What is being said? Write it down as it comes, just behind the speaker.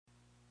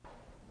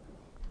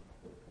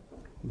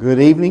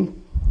Good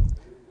evening.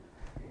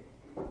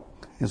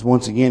 As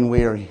once again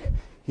we are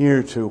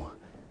here to,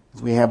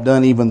 as we have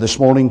done even this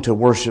morning, to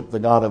worship the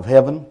God of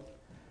heaven.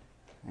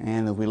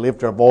 And as we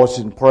lift our voices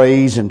in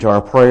praise and to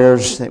our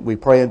prayers that we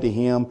pray unto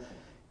Him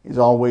is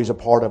always a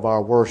part of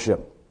our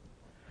worship.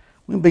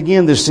 We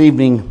begin this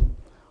evening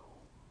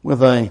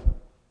with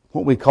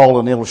what we call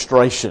an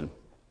illustration.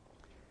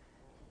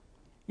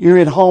 You're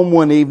at home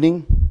one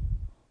evening,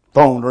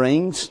 phone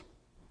rings,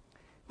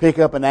 pick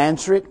up and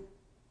answer it.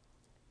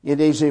 It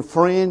is a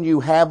friend you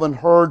haven't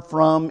heard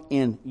from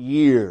in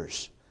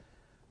years.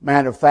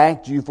 Matter of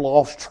fact, you've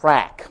lost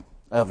track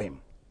of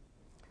him.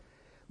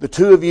 The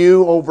two of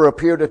you, over a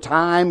period of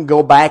time,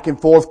 go back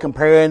and forth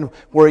comparing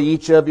where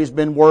each of you has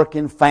been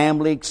working,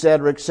 family,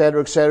 etc.,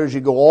 etc., etc. As you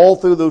go all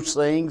through those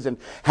things and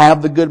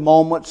have the good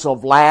moments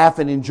of laugh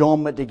and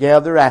enjoyment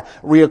together,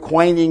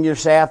 reacquainting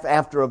yourself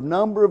after a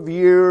number of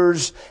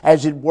years,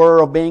 as it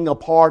were, of being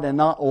apart and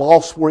not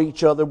lost where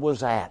each other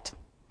was at.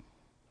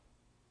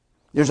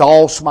 There's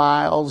all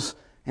smiles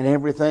and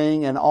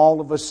everything, and all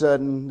of a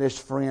sudden this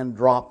friend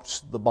drops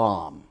the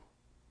bomb.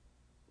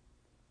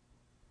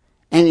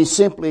 And he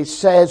simply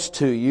says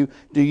to you,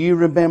 "Do you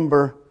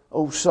remember,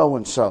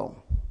 so-and-so?"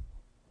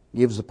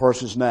 Gives the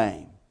person's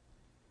name.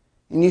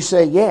 And you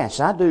say, "Yes,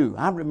 I do.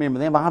 I remember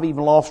them. I've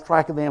even lost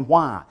track of them.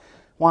 Why?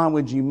 Why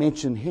would you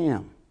mention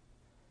him?"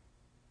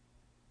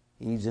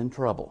 He's in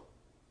trouble.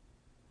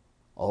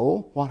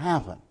 Oh, what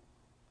happened?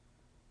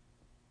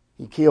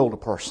 He killed a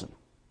person.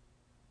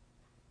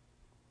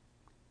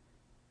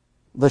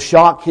 The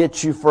shock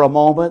hits you for a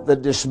moment, the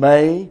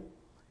dismay,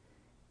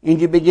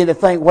 and you begin to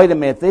think, wait a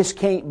minute, this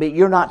can't be,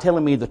 you're not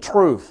telling me the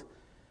truth.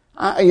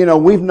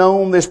 We've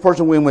known this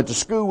person, we went to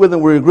school with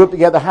them, we grew up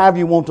together, however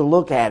you want to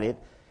look at it,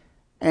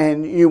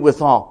 and you would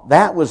thought,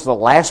 that was the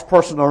last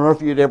person on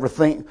earth you'd ever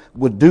think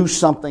would do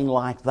something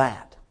like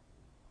that.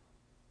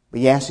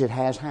 But yes, it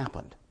has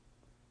happened.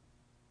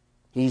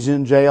 He's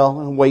in jail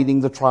and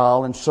waiting the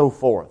trial and so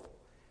forth.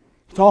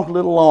 You talk a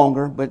little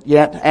longer, but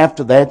yet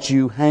after that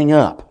you hang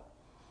up.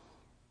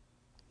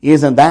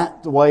 Isn't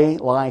that the way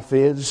life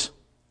is?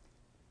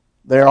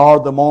 There are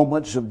the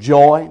moments of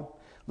joy,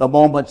 the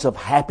moments of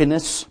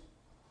happiness,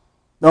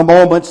 the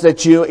moments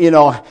that you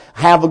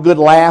have a good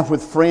laugh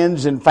with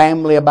friends and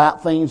family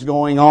about things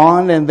going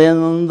on, and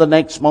then the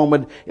next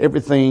moment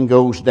everything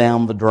goes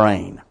down the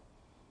drain.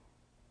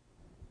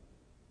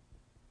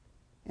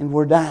 And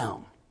we're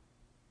down.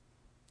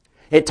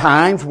 At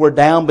times we're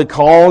down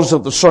because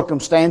of the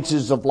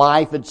circumstances of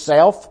life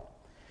itself.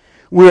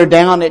 We're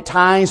down at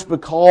times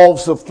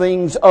because of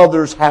things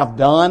others have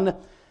done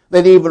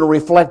that even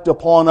reflect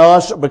upon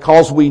us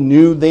because we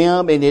knew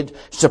them and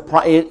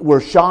we're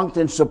shocked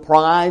and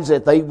surprised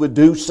that they would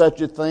do such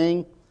a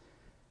thing.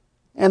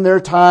 And there are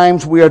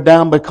times we are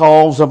down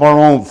because of our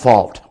own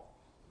fault.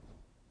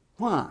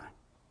 Why?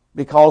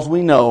 Because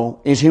we know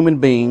as human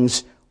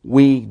beings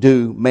we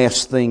do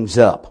mess things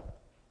up.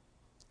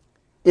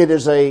 It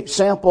is a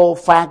simple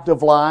fact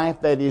of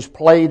life that is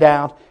played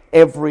out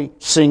every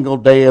single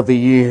day of the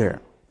year.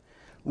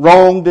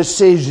 Wrong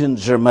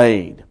decisions are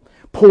made.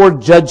 Poor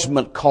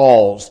judgment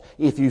calls,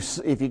 if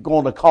you're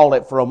going to call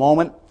it for a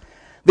moment.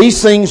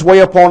 These things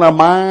weigh upon our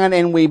mind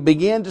and we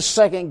begin to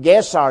second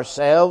guess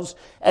ourselves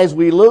as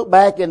we look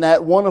back in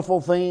that wonderful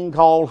thing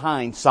called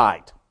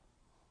hindsight.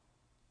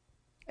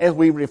 As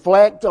we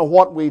reflect on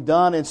what we've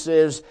done and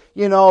says,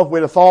 if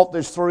we'd have thought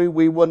this through,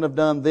 we wouldn't have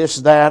done this,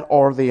 that,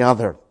 or the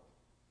other.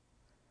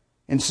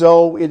 And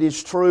so it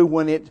is true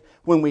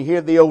when we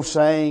hear the old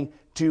saying,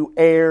 to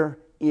err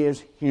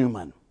is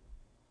human.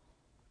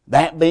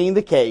 That being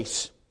the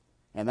case,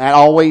 and that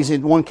always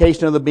in one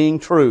case or another being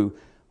true,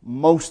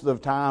 most of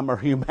the time our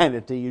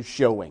humanity is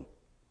showing.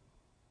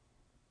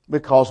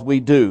 Because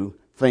we do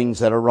things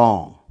that are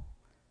wrong.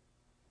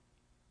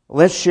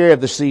 Let's share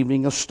this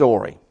evening a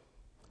story.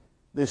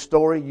 This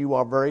story you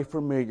are very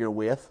familiar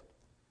with.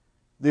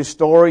 This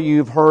story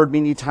you've heard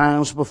many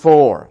times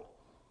before.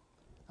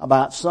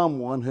 About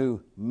someone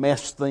who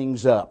messed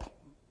things up.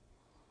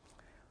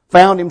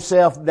 Found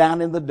himself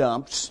down in the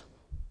dumps,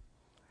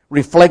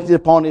 reflected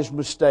upon his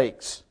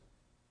mistakes,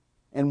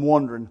 and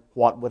wondering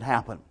what would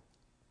happen.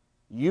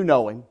 You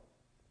know him.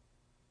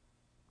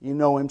 You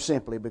know him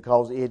simply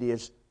because it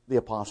is the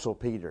Apostle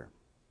Peter.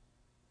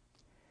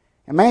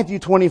 In Matthew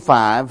 26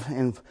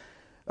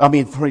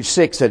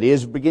 that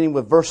is, beginning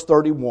with verse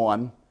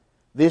 31,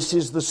 this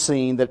is the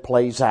scene that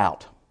plays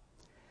out.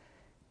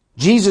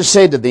 Jesus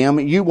said to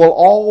them, "You will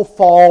all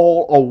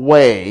fall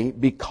away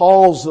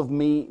because of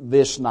me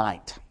this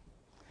night.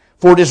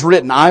 For it is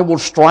written, I will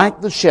strike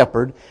the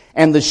shepherd,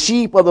 and the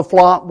sheep of the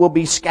flock will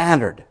be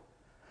scattered.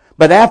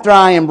 But after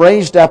I am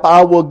raised up,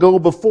 I will go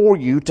before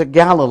you to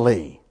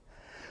Galilee."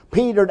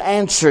 Peter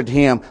answered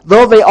him,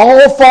 "Though they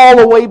all fall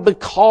away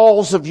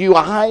because of you,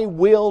 I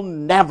will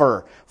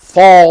never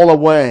fall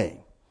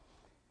away."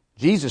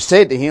 Jesus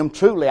said to him,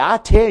 "Truly, I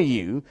tell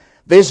you,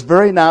 this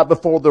very night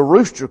before the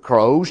rooster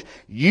crows,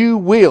 you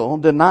will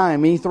deny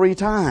me 3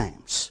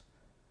 times.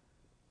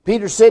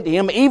 Peter said to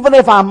him, "Even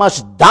if I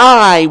must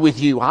die with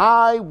you,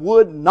 I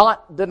would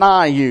not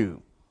deny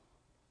you."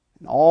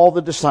 And all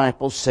the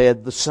disciples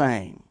said the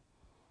same.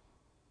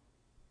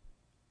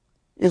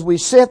 As we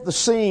set the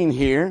scene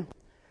here,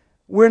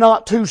 we're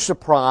not too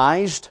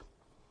surprised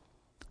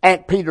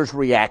at Peter's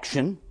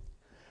reaction.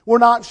 We're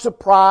not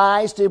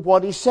surprised at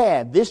what he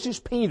said. This is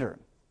Peter.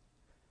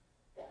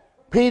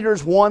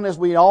 Peter's one, as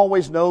we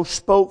always know,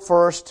 spoke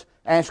first,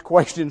 asked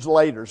questions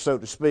later, so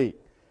to speak.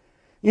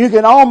 You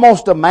can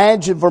almost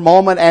imagine for a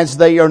moment as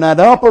they are in that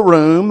upper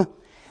room,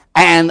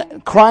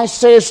 and Christ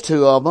says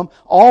to them,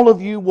 all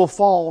of you will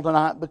fall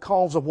tonight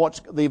because of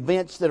the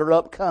events that are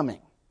upcoming.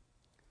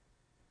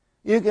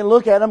 You can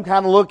look at them,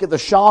 kind of look at the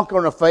shock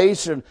on their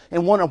face and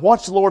wonder,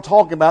 what's the Lord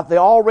talking about? They're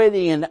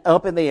already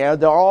up in the air.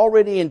 They're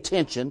already in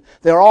tension.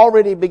 They're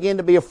already begin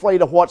to be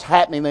afraid of what's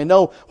happening. They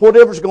know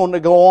whatever's going to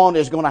go on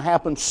is going to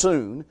happen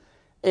soon.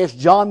 As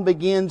John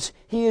begins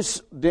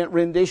his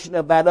rendition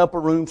of that upper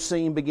room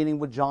scene, beginning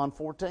with John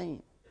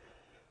 14.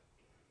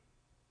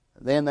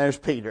 Then there's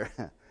Peter.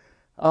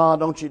 Oh,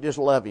 don't you just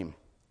love him?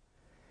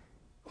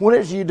 What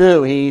does he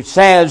do? He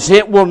says,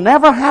 it will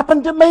never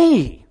happen to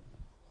me.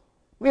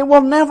 It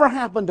will never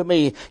happen to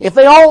me. If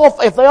they all of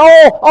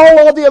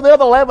the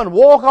other 11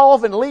 walk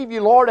off and leave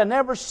you, Lord, and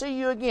never see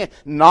you again,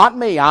 not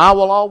me. I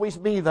will always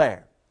be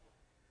there.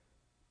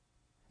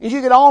 And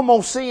you can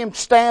almost see him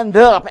stand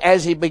up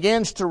as he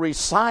begins to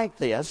recite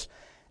this.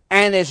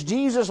 And as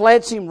Jesus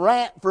lets him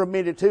rant for a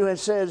minute or two and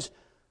says,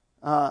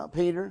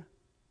 Peter,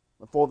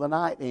 before the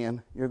night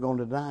ends, you're going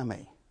to deny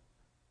me.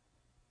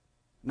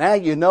 Now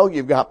you know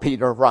you've got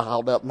Peter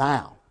riled up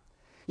now.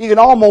 You can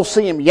almost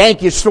see him yank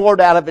his sword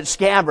out of its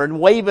scabbard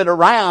and wave it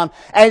around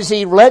as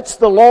he lets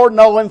the Lord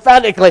know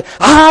emphatically,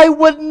 I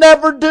would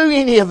never do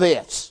any of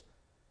this.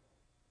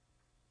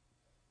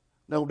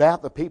 No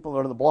doubt the people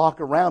on the block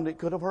around it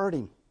could have heard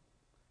him.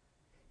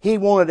 He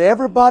wanted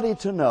everybody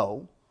to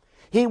know.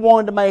 He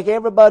wanted to make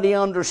everybody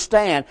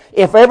understand.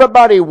 If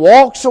everybody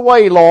walks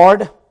away,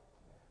 Lord,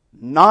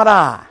 not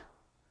I.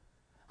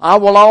 I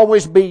will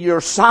always be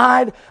your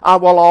side. I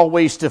will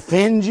always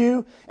defend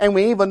you. And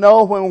we even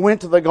know when we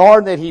went to the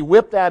garden that he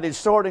whipped out his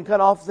sword and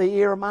cut off the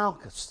ear of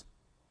Malchus.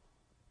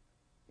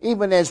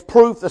 Even as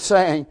proof of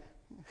saying,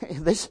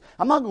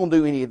 I'm not going to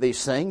do any of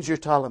these things you're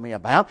telling me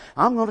about.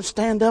 I'm going to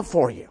stand up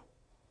for you.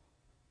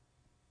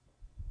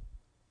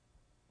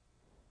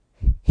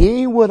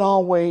 He would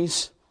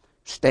always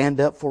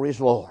stand up for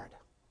his Lord.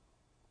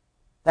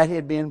 That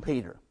had been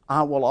Peter.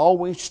 I will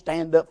always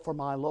stand up for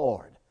my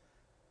Lord.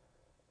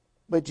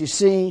 But you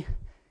see,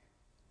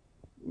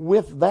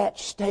 with that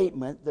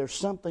statement, there's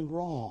something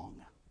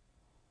wrong.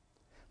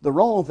 The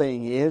wrong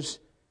thing is,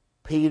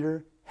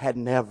 Peter had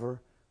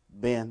never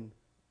been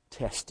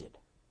tested.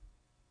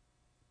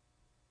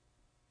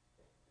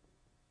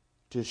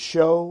 To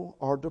show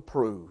or to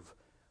prove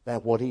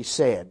that what he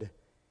said,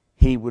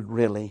 he would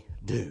really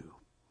do.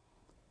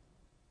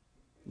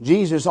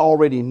 Jesus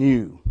already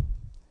knew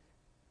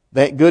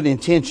that good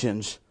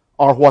intentions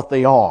are what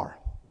they are.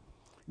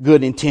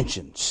 Good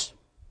intentions.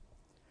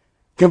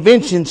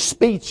 Convention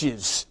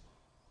speeches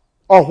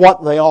are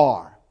what they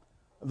are.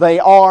 They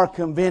are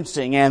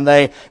convincing,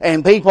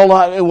 and people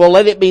will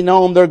let it be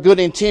known their good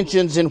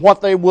intentions and what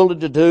they're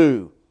willing to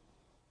do.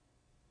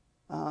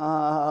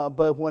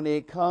 But when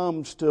it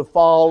comes to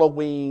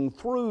following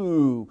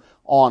through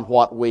on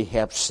what we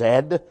have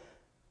said,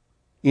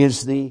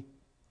 is the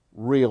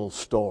real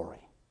story.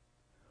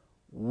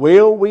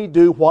 Will we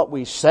do what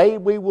we say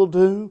we will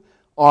do,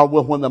 or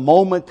will, when the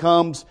moment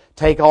comes,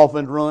 take off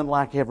and run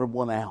like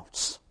everyone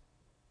else?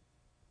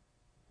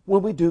 Will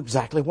we do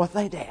exactly what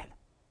they did?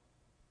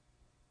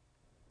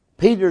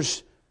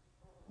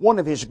 One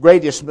of his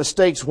greatest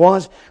mistakes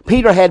was,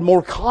 Peter had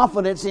more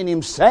confidence in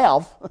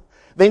himself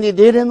than he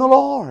did in the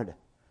Lord.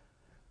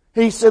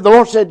 The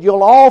Lord said,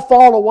 you'll all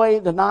fall away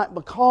tonight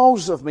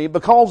because of me,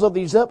 because of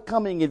these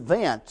upcoming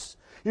events.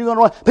 You're going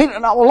to run. Peter,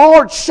 no,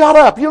 Lord, shut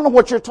up. You don't know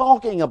what you're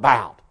talking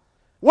about.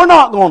 We're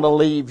not going to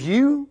leave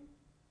you.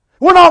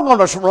 We're not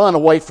going to run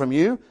away from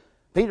you.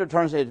 The Lord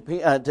turns to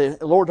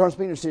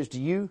Peter and says to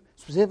you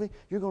specifically,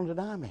 you're going to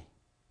deny me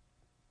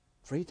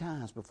 3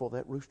 times before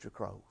that rooster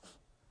crows.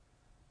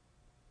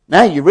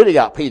 Now you really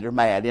got Peter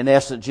mad. In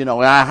essence,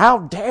 how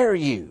dare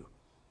you?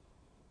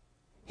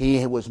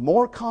 He was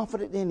more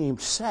confident in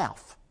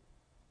himself.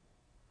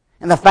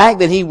 And the fact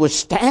that he would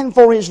stand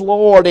for his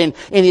Lord, and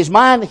in his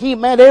mind he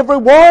meant every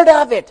word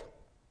of it.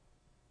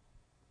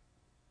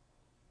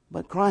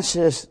 But Christ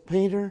says,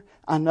 Peter,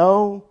 I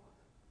know,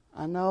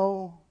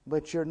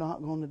 but you're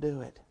not going to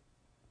do it.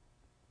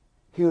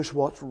 Here's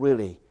what's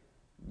really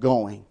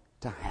going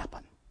to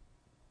happen.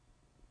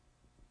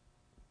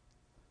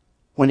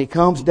 When it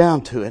comes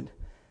down to it,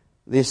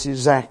 this is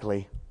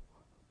exactly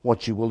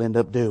what you will end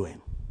up doing.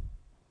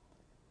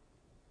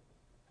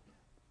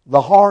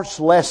 The harsh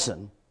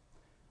lesson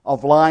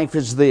of life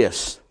is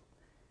this,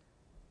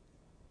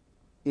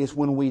 is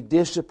when we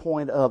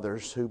disappoint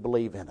others who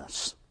believe in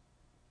us.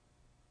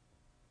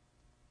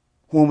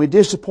 When we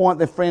disappoint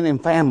the friends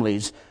and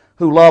families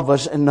who love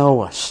us and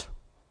know us.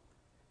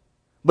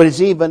 But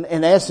it's even,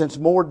 in essence,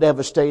 more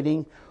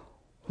devastating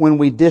when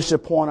we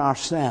disappoint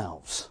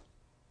ourselves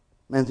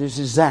And this is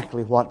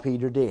exactly what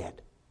Peter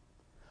did.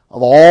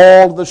 Of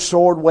all the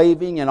sword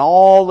waving and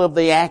all of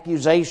the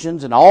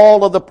accusations and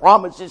all of the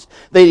promises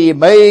that he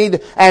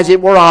made, as it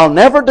were, I'll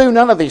never do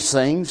none of these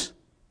things,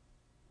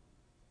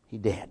 he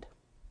did.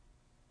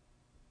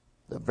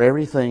 The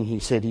very thing he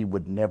said he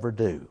would never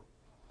do.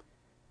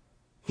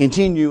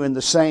 Continue in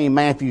the same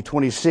Matthew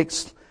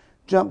 26,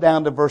 jump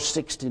down to verse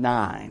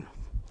 69.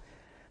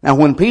 Now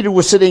when Peter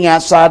was sitting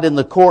outside in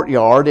the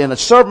courtyard, and a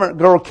servant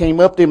girl came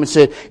up to him and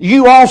said,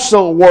 "You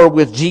also were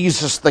with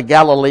Jesus the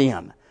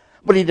Galilean."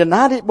 But he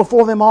denied it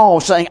before them all,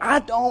 saying, "I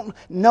don't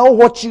know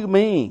what you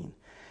mean."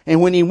 And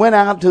when he went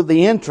out to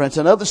the entrance,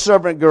 another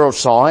servant girl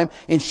saw him,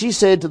 and she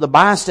said to the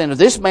bystander,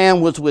 "This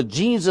man was with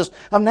Jesus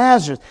of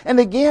Nazareth." And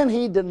again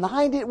he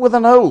denied it with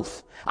an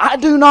oath. "I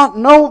do not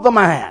know the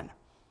man."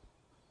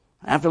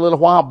 After a little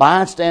while,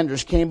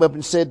 bystanders came up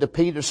and said to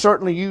Peter,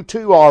 "Certainly you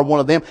too are one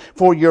of them,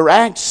 for your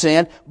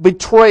accent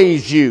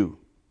betrays you."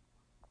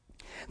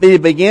 Then he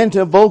began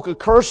to invoke a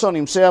curse on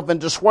himself and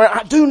to swear,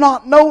 "I do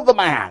not know the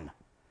man."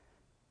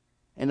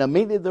 And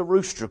immediately the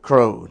rooster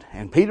crowed.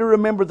 And Peter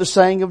remembered the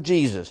saying of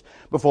Jesus,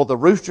 "Before the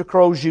rooster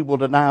crows, you will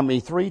deny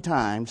me 3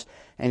 times.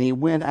 And he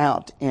went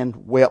out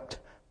and wept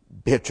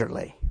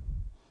bitterly.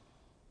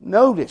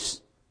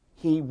 Notice,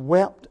 he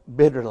wept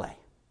bitterly.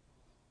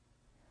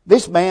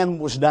 This man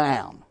was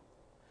down.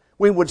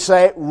 We would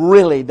say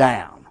really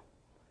down.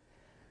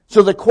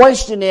 So the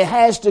question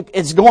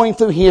it's going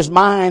through his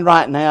mind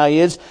right now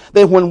is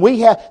that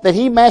that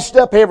he messed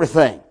up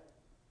everything.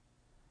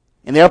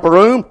 In the upper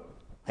room,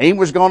 he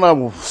was going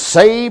to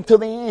save to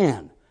the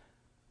end.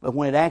 But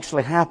when it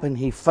actually happened,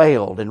 he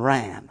failed and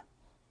ran.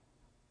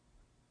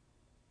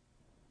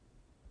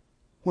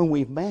 When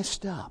we've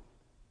messed up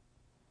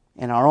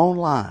in our own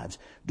lives,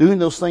 doing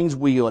those things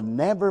we would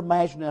never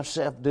imagine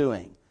ourselves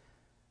doing,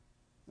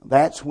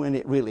 that's when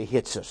it really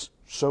hits us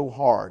so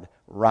hard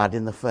right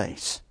in the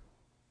face.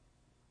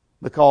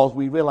 Because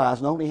we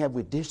realize not only have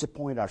we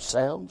disappointed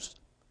ourselves,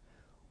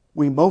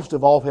 we most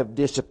of all have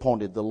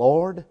disappointed the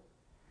Lord,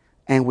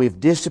 and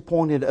we've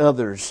disappointed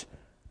others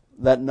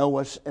that know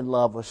us and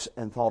love us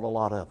and thought a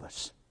lot of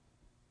us.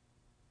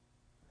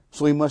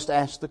 So we must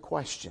ask the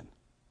question,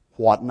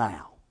 what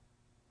now?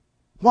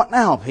 What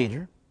now,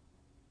 Peter?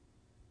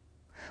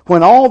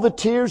 When all the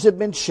tears have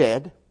been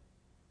shed,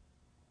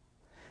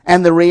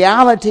 and the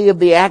reality of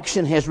the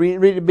action has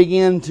really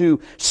begun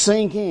to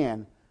sink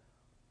in,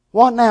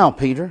 what now,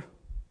 Peter?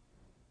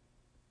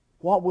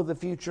 What will the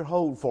future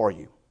hold for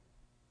you?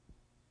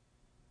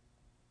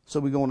 So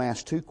we're going to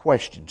ask 2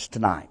 questions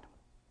tonight.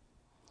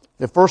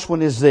 The first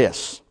one is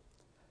this,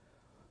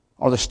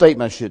 or the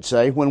statement I should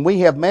say. When we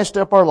have messed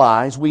up our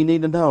lives, we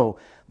need to know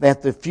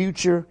that the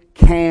future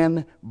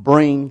can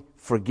bring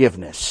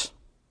forgiveness.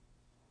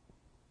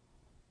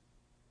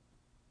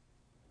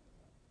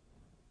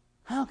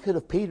 How could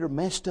have Peter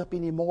messed up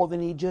any more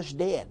than he just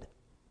did?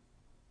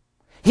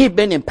 He had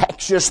been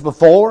impetuous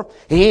before.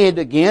 He had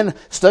again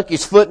stuck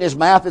his foot in his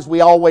mouth, as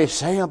we always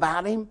say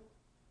about him.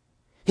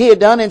 He had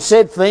done and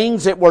said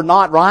things that were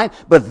not right,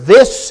 but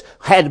this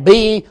had to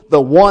be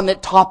the one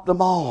that topped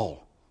them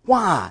all.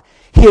 Why?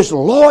 His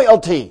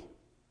loyalty.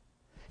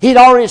 He'd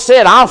already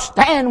said, "I'll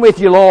stand with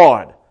you,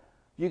 Lord."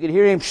 You could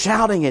hear him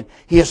shouting it.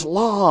 His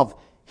love,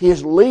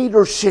 his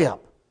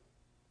leadership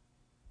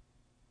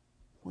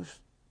was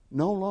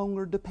no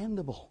longer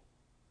dependable.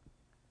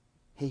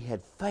 He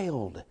had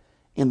failed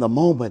in the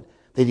moment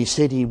that he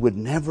said he would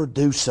never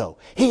do so.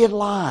 He had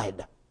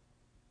lied.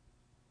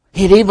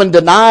 He had even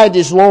denied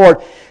his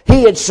Lord.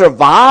 He had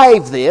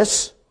survived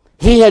this.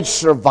 He had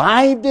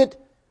survived it.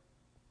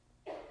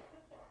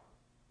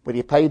 But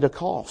he paid a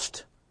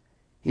cost.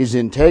 His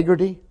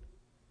integrity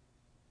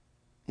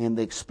and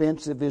the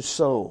expense of his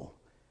soul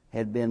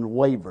had been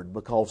wavered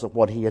because of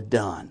what he had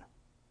done.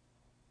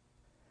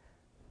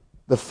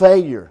 The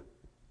failure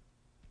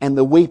and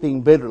the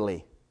weeping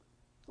bitterly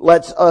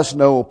lets us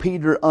know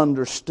Peter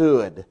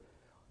understood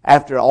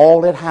after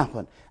all had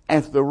happened,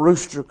 after the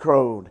rooster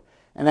crowed.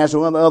 And as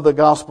one of the other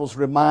Gospels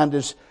remind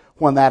us,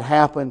 when that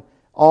happened,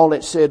 all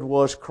it said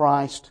was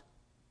Christ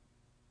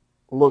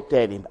looked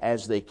at him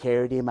as they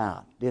carried him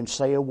out. Didn't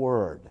say a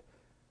word.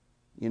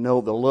 You know,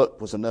 the look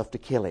was enough to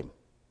kill him.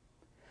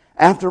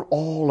 After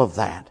all of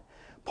that,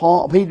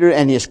 Peter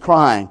and his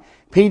crying,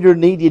 Peter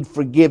needed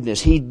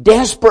forgiveness. He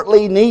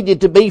desperately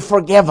needed to be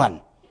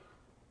forgiven.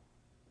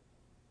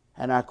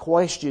 And our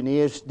question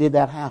is, did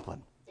that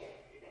happen?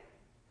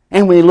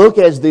 And we look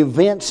as the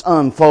events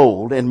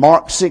unfold in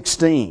Mark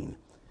 16.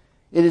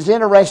 It is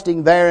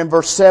interesting there in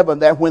verse 7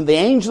 that when the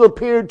angel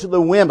appeared to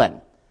the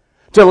women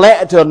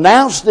to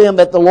announce them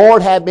that the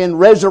Lord had been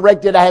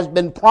resurrected as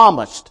been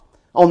promised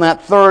on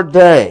that 3rd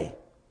day,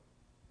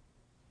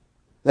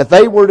 that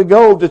they were to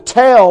go to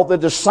tell the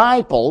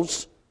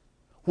disciples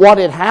what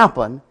had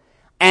happened,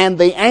 and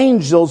the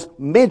angels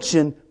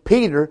mentioned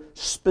Peter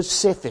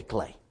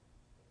specifically.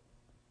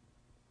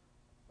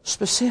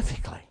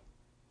 Specifically.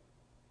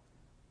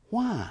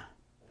 Why?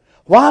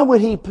 Why would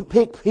he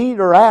pick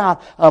Peter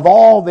out of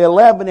all the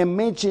 11 and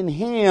mention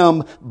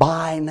him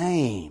by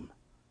name?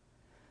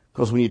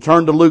 Because when you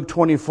turn to Luke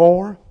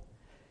 24,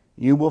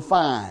 you will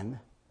find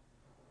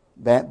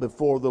that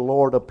before the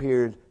Lord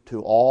appeared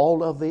to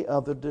all of the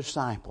other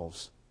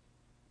disciples,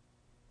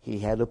 He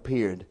had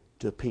appeared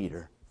to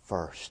Peter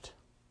first.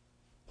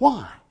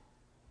 Why?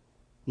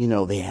 You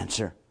know the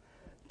answer.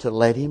 To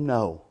let him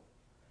know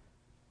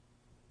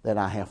that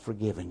I have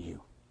forgiven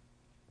you.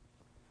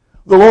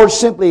 The Lord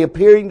simply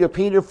appearing to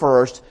Peter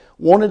first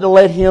wanted to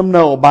let him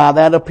know by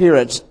that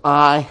appearance,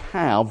 I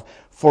have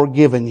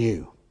forgiven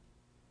you.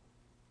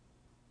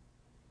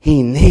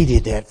 He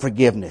needed that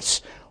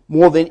forgiveness.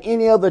 More than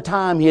any other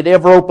time he had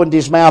ever opened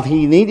his mouth,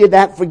 he needed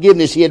that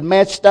forgiveness. He had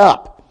messed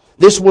up.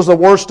 This was the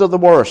worst of the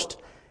worst.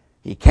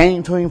 He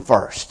came to him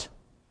first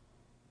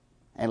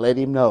and let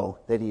him know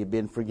that he had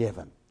been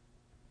forgiven.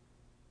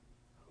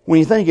 When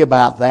you think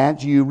about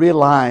that, you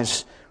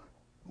realize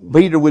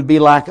Peter would be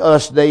like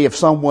us today if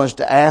someone was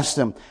to ask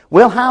them,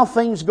 well, how are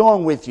things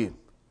going with you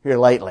here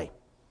lately?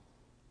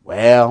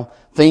 Well,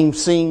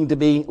 things seem to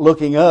be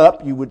looking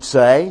up, you would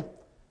say.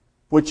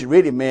 What you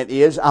really meant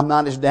is, I'm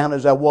not as down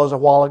as I was a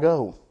while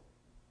ago.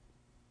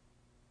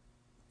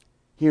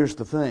 Here's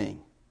the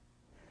thing.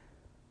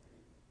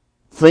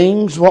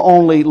 Things will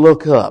only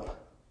look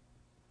up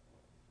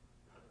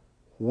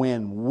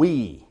when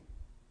we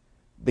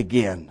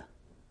begin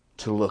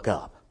to look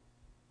up.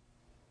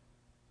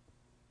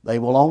 They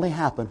will only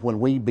happen when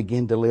we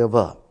begin to live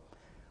up.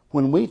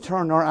 When we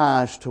turn our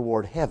eyes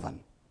toward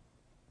heaven.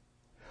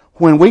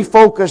 When we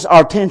focus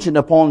our attention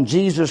upon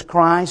Jesus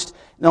Christ,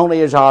 not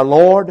only as our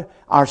Lord,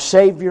 our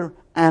Savior,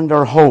 and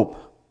our hope.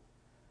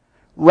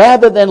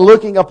 Rather than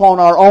looking upon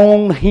our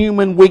own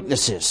human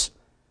weaknesses,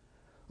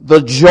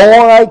 the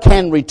joy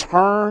can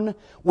return.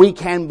 We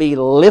can be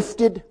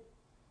lifted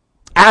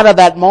out of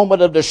that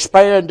moment of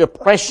despair and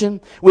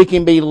depression. We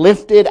can be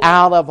lifted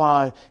out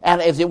of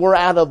as it were,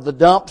 out of the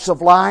dumps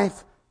of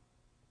life.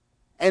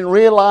 And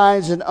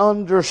realize and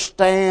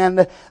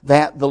understand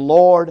that the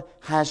Lord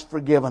has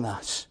forgiven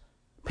us.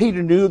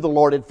 Peter knew the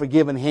Lord had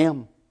forgiven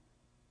him.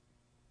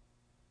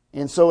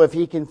 And so if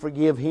He can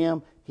forgive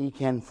him, He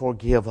can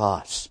forgive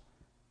us.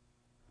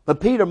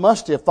 But Peter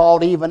must have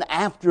thought even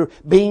after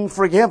being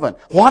forgiven,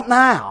 what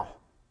now?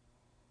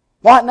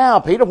 What now,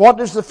 Peter? What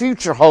does the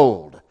future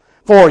hold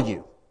for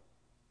you?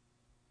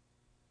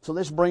 So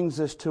this brings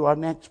us to our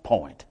next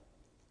point.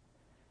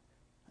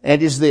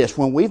 It is this.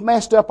 When we've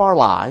messed up our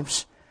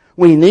lives,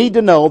 we need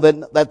to know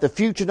that the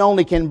future not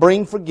only can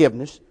bring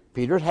forgiveness,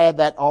 Peter had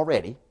that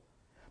already,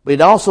 but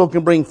it also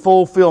can bring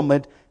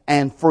fulfillment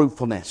and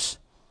fruitfulness.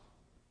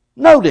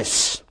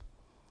 Notice,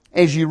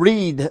 as you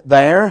read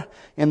there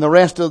in the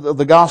rest of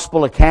the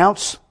gospel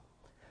accounts,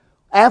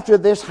 after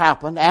this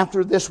happened,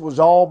 after this was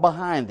all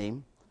behind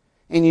him,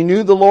 and he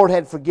knew the Lord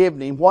had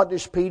forgiven him, what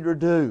does Peter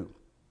do?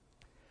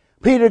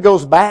 Peter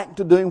goes back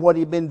to doing what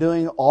he'd been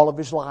doing all of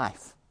his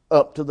life,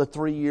 up to the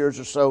 3 years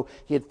or so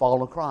he had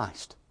followed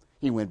Christ.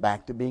 He went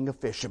back to being a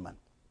fisherman.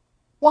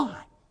 Why?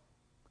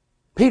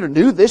 Peter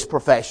knew this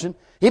profession.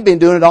 He'd been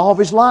doing it all of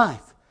his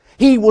life.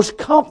 He was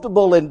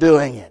comfortable in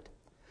doing it.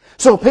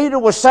 So Peter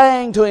was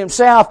saying to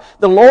himself,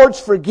 the Lord's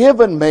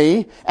forgiven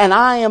me, and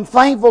I am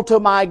thankful to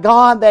my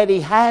God that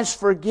He has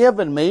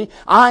forgiven me.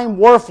 I'm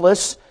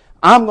worthless.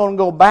 I'm going to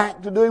go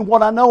back to doing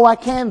what I know I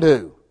can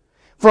do.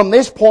 From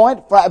this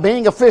point,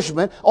 being a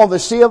fisherman on the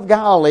Sea of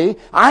Galilee,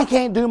 I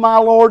can't do my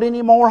Lord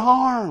any more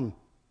harm.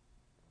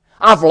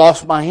 I've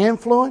lost my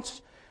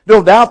influence.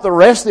 No doubt the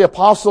rest of the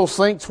apostles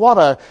thinks, what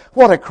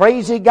a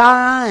crazy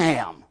guy I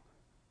am.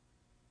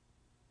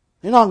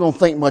 You're not going to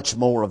think much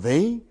more of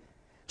me.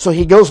 So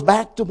he goes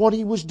back to what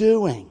he was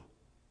doing.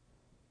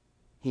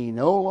 He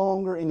no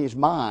longer in his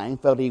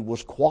mind felt he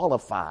was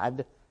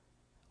qualified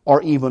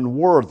or even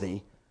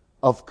worthy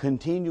of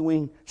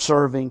continuing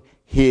serving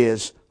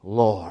his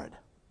Lord.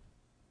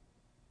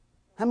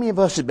 How many of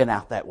us have been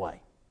out that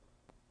way?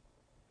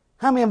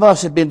 How many of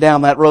us have been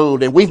down that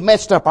road and we've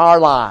messed up our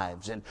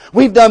lives and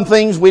we've done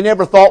things we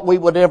never thought we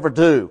would ever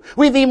do?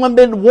 We've even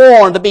been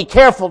warned to be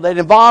careful to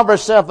involve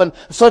ourselves in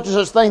such and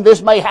such thing.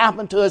 This may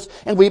happen to us,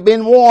 and we've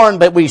been warned,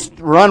 but we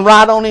run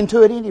right on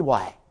into it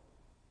anyway.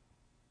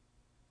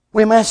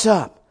 We mess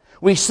up.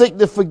 We seek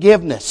the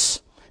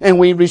forgiveness and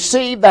we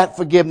receive that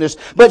forgiveness.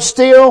 But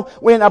still,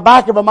 in the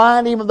back of our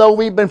mind, even though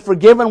we've been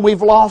forgiven,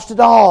 we've lost it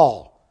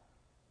all.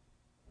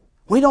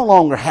 We no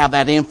longer have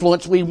that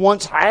influence we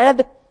once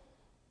had.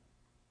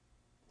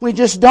 We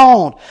just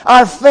don't.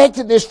 Our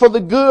effectiveness for the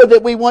good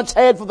that we once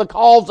had for the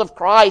cause of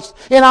Christ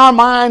in our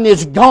mind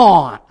is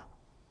gone.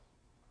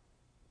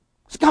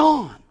 It's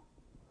gone.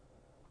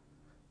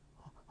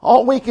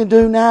 All we can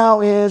do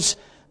now is,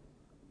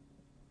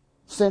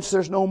 since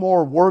there's no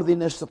more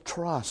worthiness of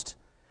trust,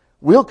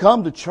 we'll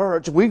come to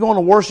church. We're going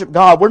to worship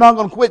God. We're not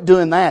going to quit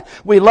doing that.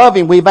 We love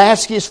Him. We've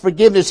asked His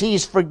forgiveness.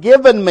 He's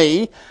forgiven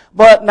me.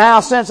 But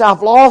now, since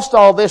I've lost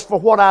all this for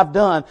what I've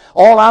done,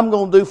 all I'm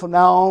going to do from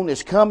now on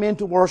is come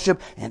into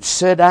worship and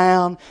sit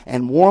down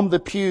and warm the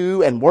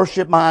pew and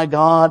worship my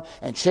God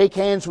and shake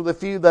hands with a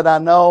few that I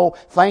know,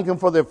 thank them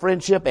for their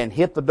friendship, and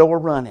hit the door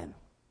running.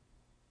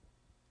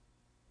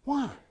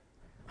 Why?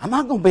 I'm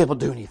not going to be able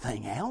to do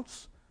anything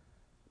else.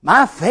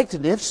 My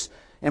effectiveness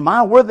and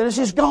my worthiness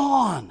is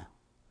gone.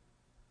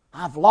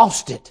 I've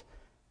lost it.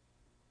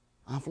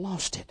 I've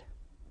lost it.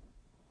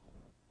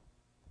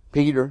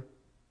 Peter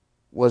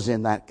was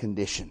in that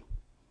condition.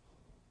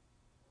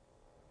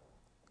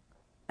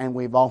 And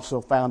we've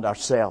also found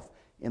ourselves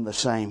in the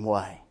same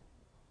way.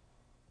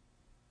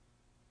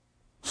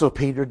 So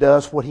Peter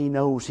does what he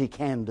knows he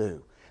can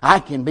do. I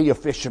can be a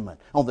fisherman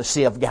on the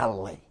Sea of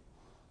Galilee.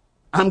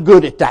 I'm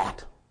good at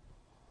that.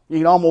 You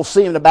can almost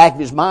see in the back of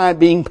his mind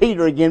being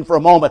Peter again for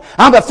a moment.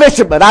 I'm a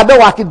fisherman. I know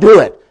I can do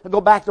it. I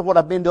go back to what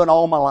I've been doing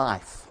all my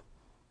life.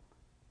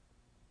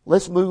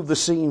 Let's move the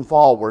scene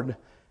forward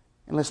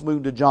and let's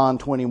move to John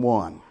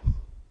 21.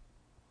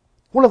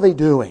 What are they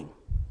doing?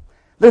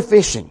 They're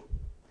fishing.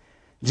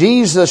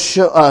 Jesus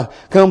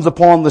comes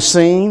upon the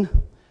scene,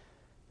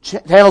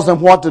 tells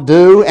them what to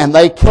do, and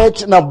they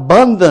catch an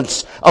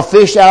abundance of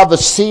fish out of the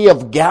Sea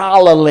of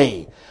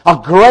Galilee. A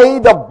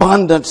great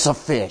abundance of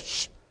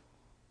fish.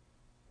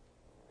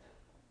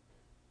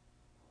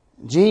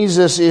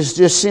 Jesus is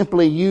just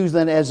simply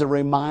using it as a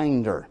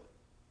reminder.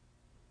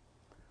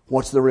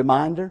 What's the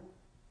reminder?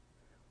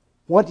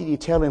 What did he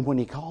tell him when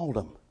he called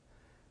him?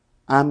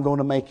 I'm going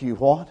to make you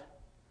what?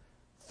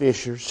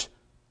 Fishers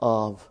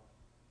of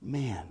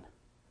men.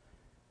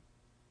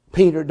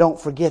 Peter, don't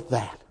forget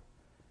that.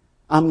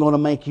 I'm going to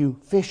make you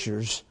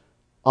fishers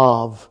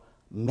of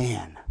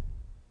men.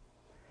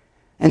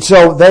 And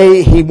so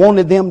he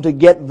wanted them to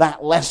get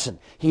that lesson.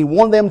 He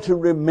wanted them to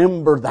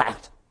remember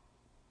that.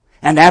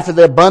 And after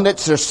the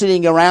abundance, they're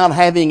sitting around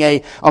having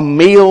a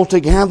meal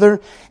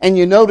together. And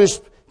you notice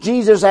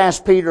Jesus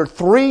asked Peter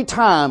 3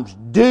 times,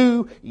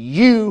 do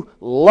you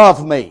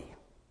love me?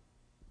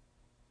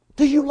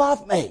 Do you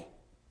love me?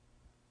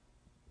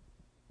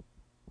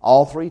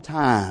 All 3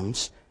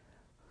 times,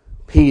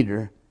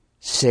 Peter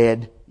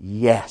said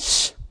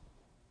yes.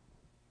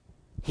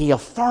 He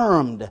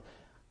affirmed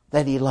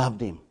that he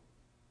loved him.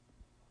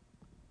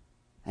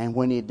 And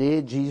when he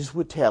did, Jesus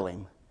would tell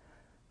him,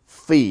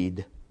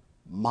 feed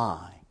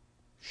my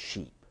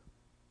sheep.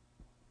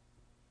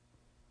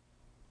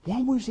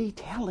 What was he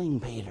telling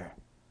Peter?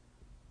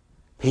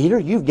 Peter,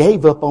 you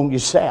gave up on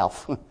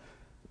yourself.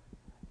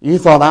 You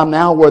thought I'm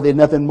now worthy of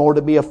nothing more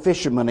to be a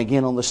fisherman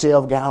again on the Sea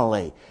of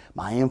Galilee.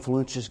 My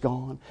influence is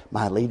gone.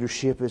 My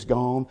leadership is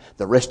gone.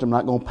 The rest of them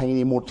not going to pay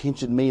any more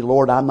attention to me.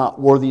 Lord, I'm not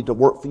worthy to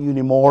work for you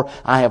anymore.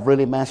 I have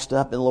really messed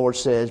up. And the Lord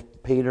says,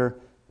 Peter,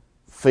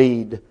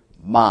 feed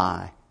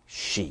my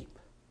sheep.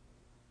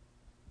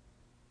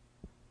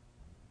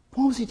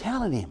 What was he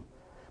telling him?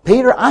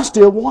 Peter, I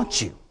still want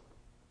you.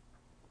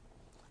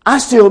 I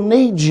still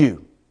need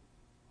you.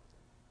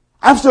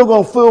 I'm still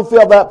going to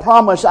fulfill that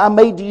promise I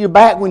made to you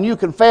back when you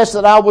confessed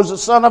that I was the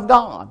Son of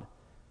God.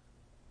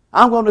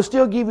 I'm going to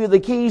still give you the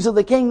keys of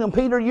the kingdom.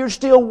 Peter, you're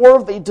still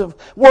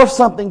worth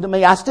something to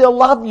me. I still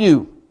love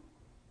you.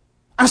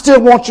 I still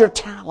want your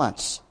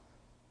talents.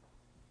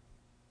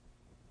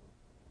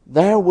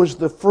 There was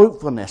the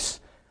fruitfulness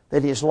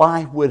that his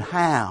life would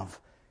have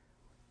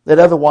that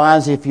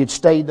otherwise, if you'd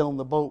stayed on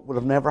the boat, would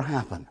have never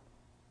happened.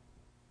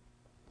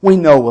 We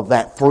know of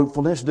that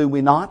fruitfulness, do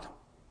we not?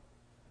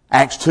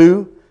 Acts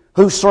 2,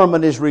 whose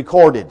sermon is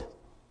recorded?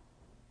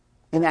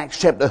 In Acts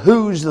chapter,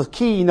 who's the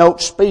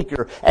keynote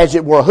speaker, as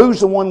it were?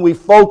 Who's the one we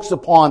focus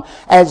upon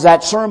as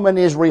that sermon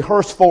is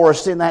rehearsed for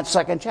us in that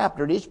 2nd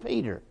chapter? It is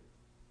Peter.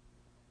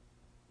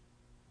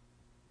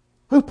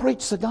 Who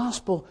preached the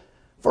gospel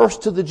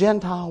first to the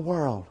Gentile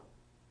world?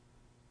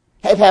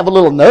 Had to have a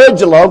little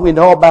nudge along, we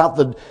know, about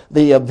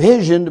the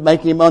vision to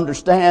make him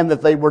understand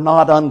that they were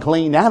not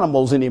unclean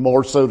animals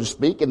anymore, so to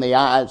speak, in the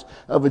eyes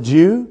of a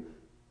Jew.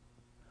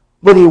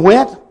 But he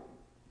went.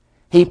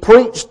 He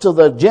preached to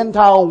the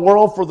Gentile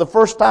world for the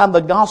first time the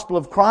gospel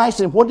of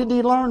Christ. And what did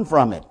he learn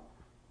from it?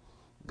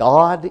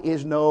 God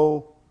is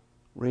no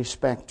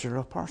respecter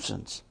of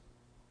persons.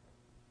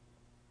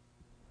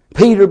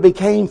 Peter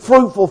became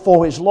fruitful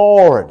for his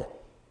Lord.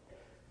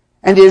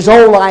 And in his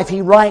whole life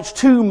he writes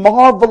 2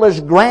 marvelous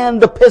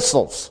grand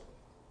epistles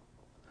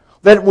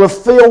that were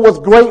filled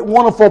with great,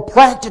 wonderful,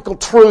 practical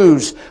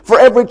truths for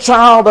every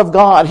child of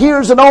God.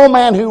 Here's an old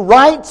man who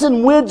writes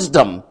in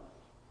wisdom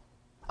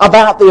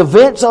about the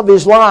events of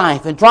his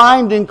life and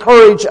trying to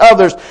encourage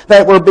others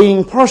that were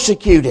being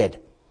persecuted.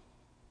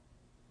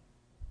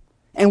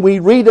 And we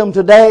read them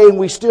today and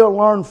we still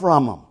learn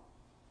from them.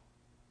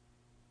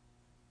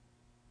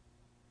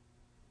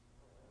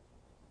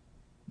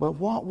 But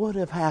what would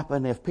have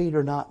happened if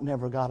Peter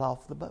never got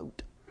off the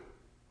boat?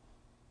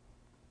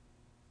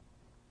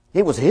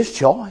 It was his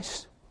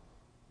choice.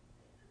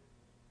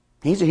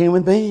 He's a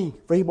human being,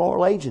 free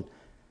moral agent.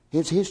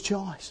 It's his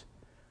choice.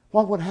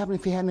 What would happen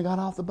if he hadn't got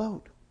off the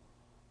boat?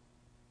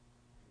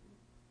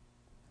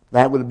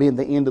 That would have been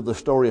the end of the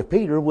story of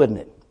Peter, wouldn't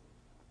it?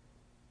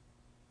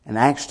 In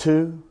Acts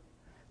 2,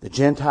 the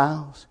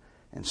Gentiles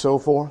and so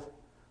forth,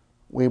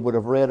 we would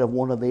have read of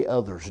one of the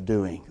others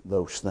doing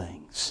those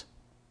things.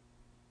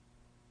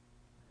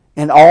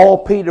 And all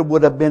Peter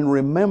would have been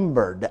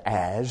remembered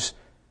as,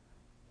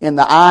 in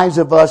the eyes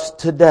of us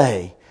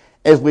today,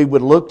 as we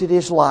would have looked at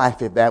his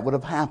life, if that would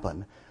have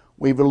happened,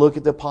 we would look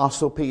at the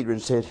Apostle Peter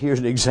and said, here's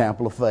an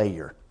example of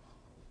failure.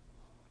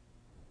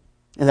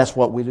 And that's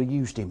what we'd have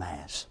used him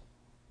as.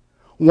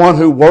 One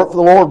who worked for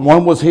the Lord,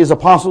 one was his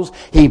apostles.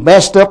 He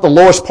messed up the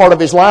lowest part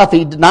of his life.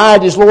 He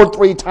denied his Lord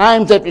 3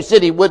 times after he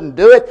said he wouldn't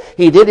do it.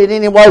 He did it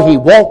anyway. He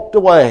walked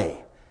away.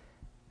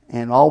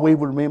 And all we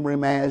would remember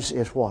him as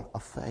is what? A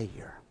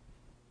failure.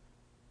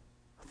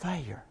 A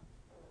failure.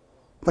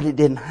 But it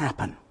didn't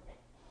happen.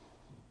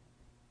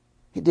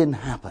 It didn't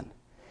happen.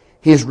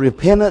 His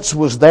repentance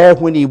was there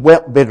when he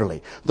wept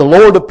bitterly. The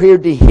Lord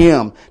appeared to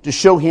him to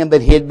show him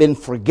that he had been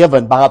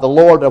forgiven by the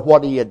Lord of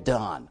what he had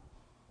done.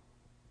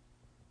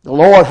 The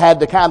Lord had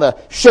to kind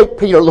of shake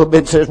Peter a little bit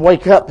and says,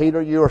 wake up,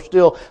 Peter, you are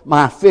still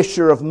my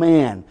fisher of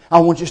men.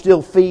 I want you to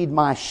still feed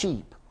my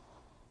sheep.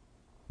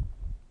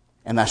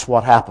 And that's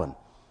what happened.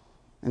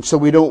 And so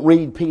we don't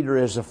read Peter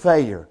as a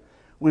failure.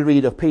 We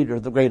read of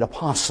Peter, the great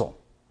apostle,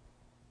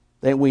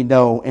 that we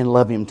know and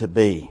love him to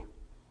be.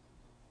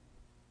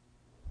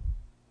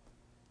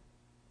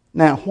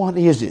 Now, what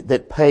is it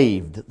that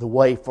paved the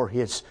way for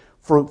his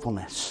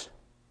fruitfulness?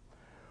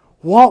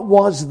 What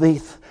was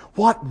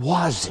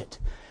it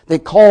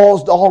that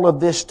caused all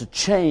of this to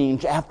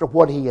change after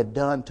what he had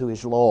done to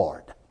his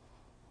Lord?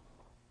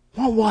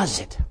 What was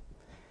it?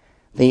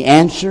 The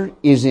answer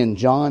is in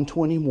John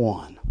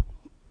 21.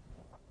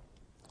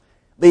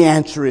 The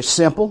answer is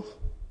simple.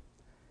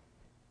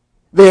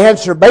 The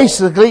answer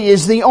basically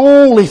is the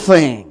only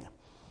thing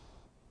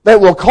that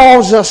will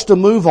cause us to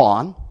move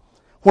on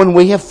when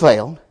we have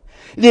failed.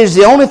 It is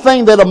the only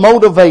thing that will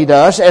motivate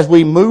us as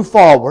we move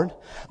forward,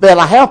 that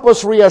will help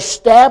us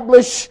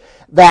reestablish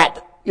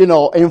that,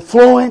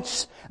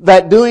 influence,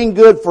 that doing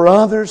good for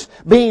others,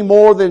 being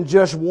more than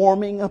just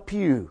warming a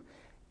pew.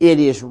 It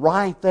is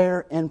right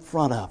there in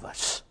front of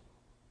us.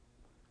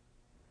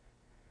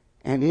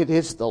 And it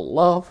is the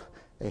love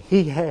that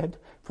he had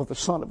for the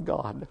Son of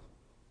God.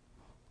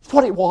 That's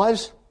what it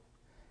was.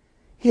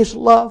 His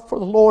love for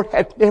the Lord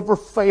had never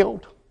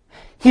failed.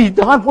 He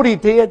done what he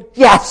did.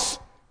 Yes.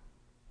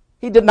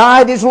 He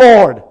denied his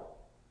Lord.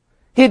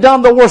 He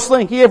done the worst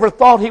thing he ever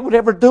thought he would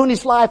ever do in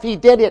his life. He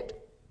did it.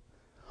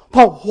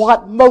 But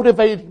what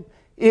motivated him?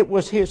 It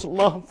was his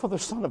love for the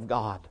Son of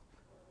God.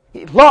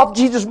 He loved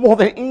Jesus more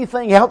than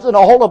anything else in the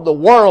whole of the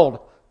world.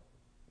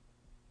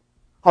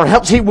 Or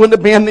else he wouldn't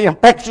have been the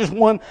infectious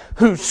one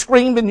who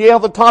screamed and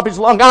yelled at the top of his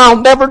lungs,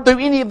 I'll never do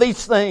any of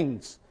these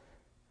things.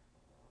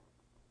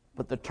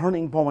 But the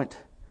turning point,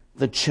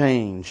 the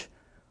change,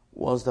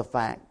 was the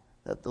fact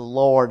that the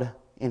Lord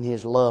in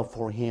his love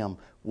for him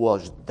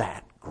was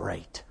that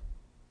great.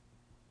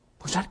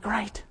 Was that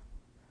great?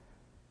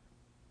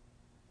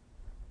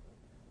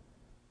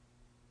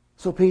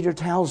 So Peter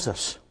tells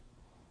us,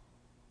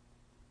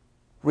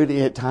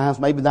 really at times,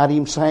 maybe not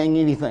even saying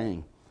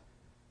anything,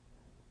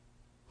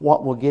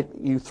 what will get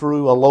you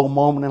through a low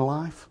moment in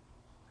life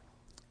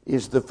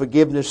is the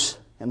forgiveness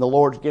and the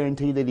Lord's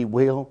guarantee that he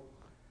will,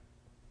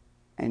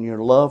 and your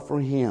love for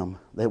him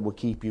that will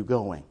keep you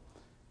going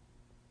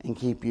and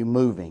keep you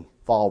moving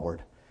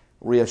forward,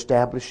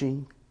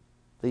 reestablishing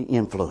the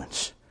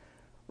influence,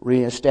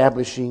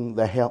 reestablishing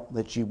the help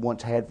that you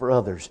once had for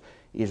others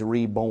is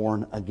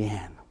reborn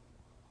again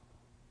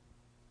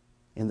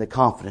in the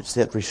confidence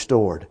that's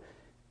restored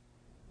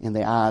in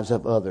the eyes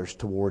of others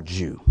towards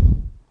you.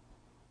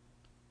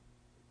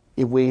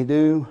 If we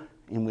do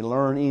and we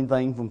learn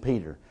anything from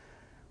Peter,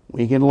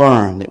 we can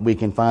learn that we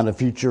can find a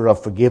future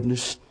of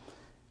forgiveness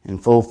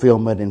and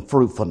fulfillment and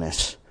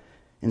fruitfulness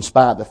in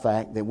spite of the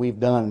fact that we've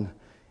done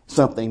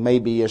something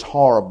maybe as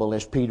horrible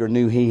as Peter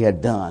knew he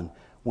had done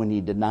when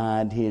he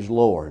denied his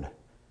Lord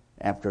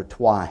after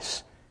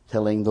twice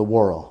telling the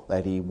world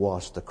that he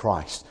was the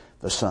Christ,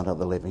 the Son of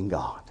the living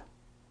God.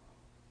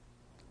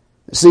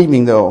 This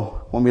evening,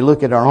 though, when we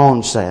look at our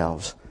own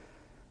selves,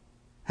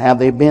 have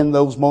there been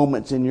those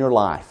moments in your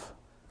life,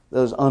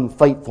 those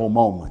unfaithful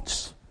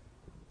moments,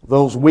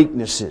 those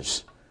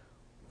weaknesses,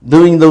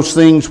 doing those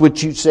things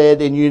which you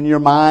said in your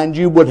mind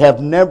you would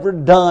have never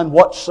done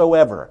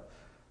whatsoever,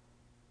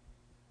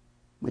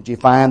 but you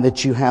find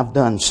that you have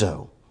done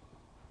so?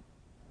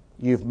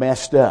 You've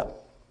messed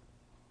up.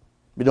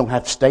 It don't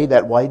have to stay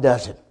that way,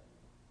 does it?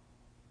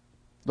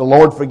 The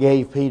Lord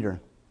forgave Peter.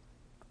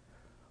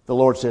 The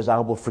Lord says, I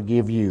will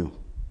forgive you.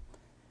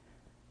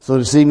 So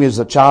this evening, as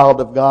a child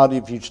of God,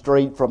 if you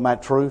strayed from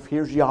that truth,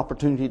 here's the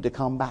opportunity to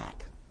come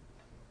back,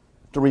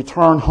 to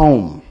return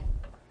home.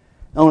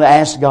 Not only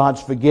ask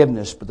God's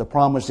forgiveness, but the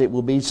promise it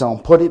will be so.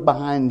 Put it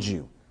behind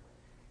you.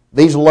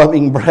 These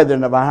loving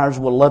brethren of ours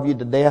will love you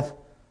to death,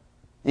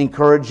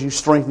 encourage you,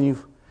 strengthen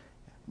you,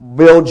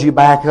 build you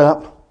back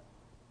up,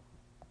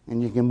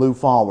 and you can move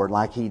forward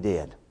like he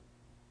did.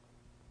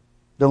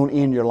 Don't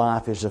end your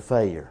life as a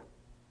failure.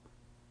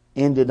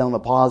 End it on a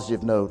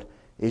positive note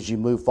as you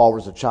move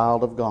forward as a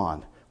child of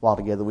God, while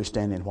together we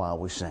stand and while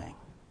we sing.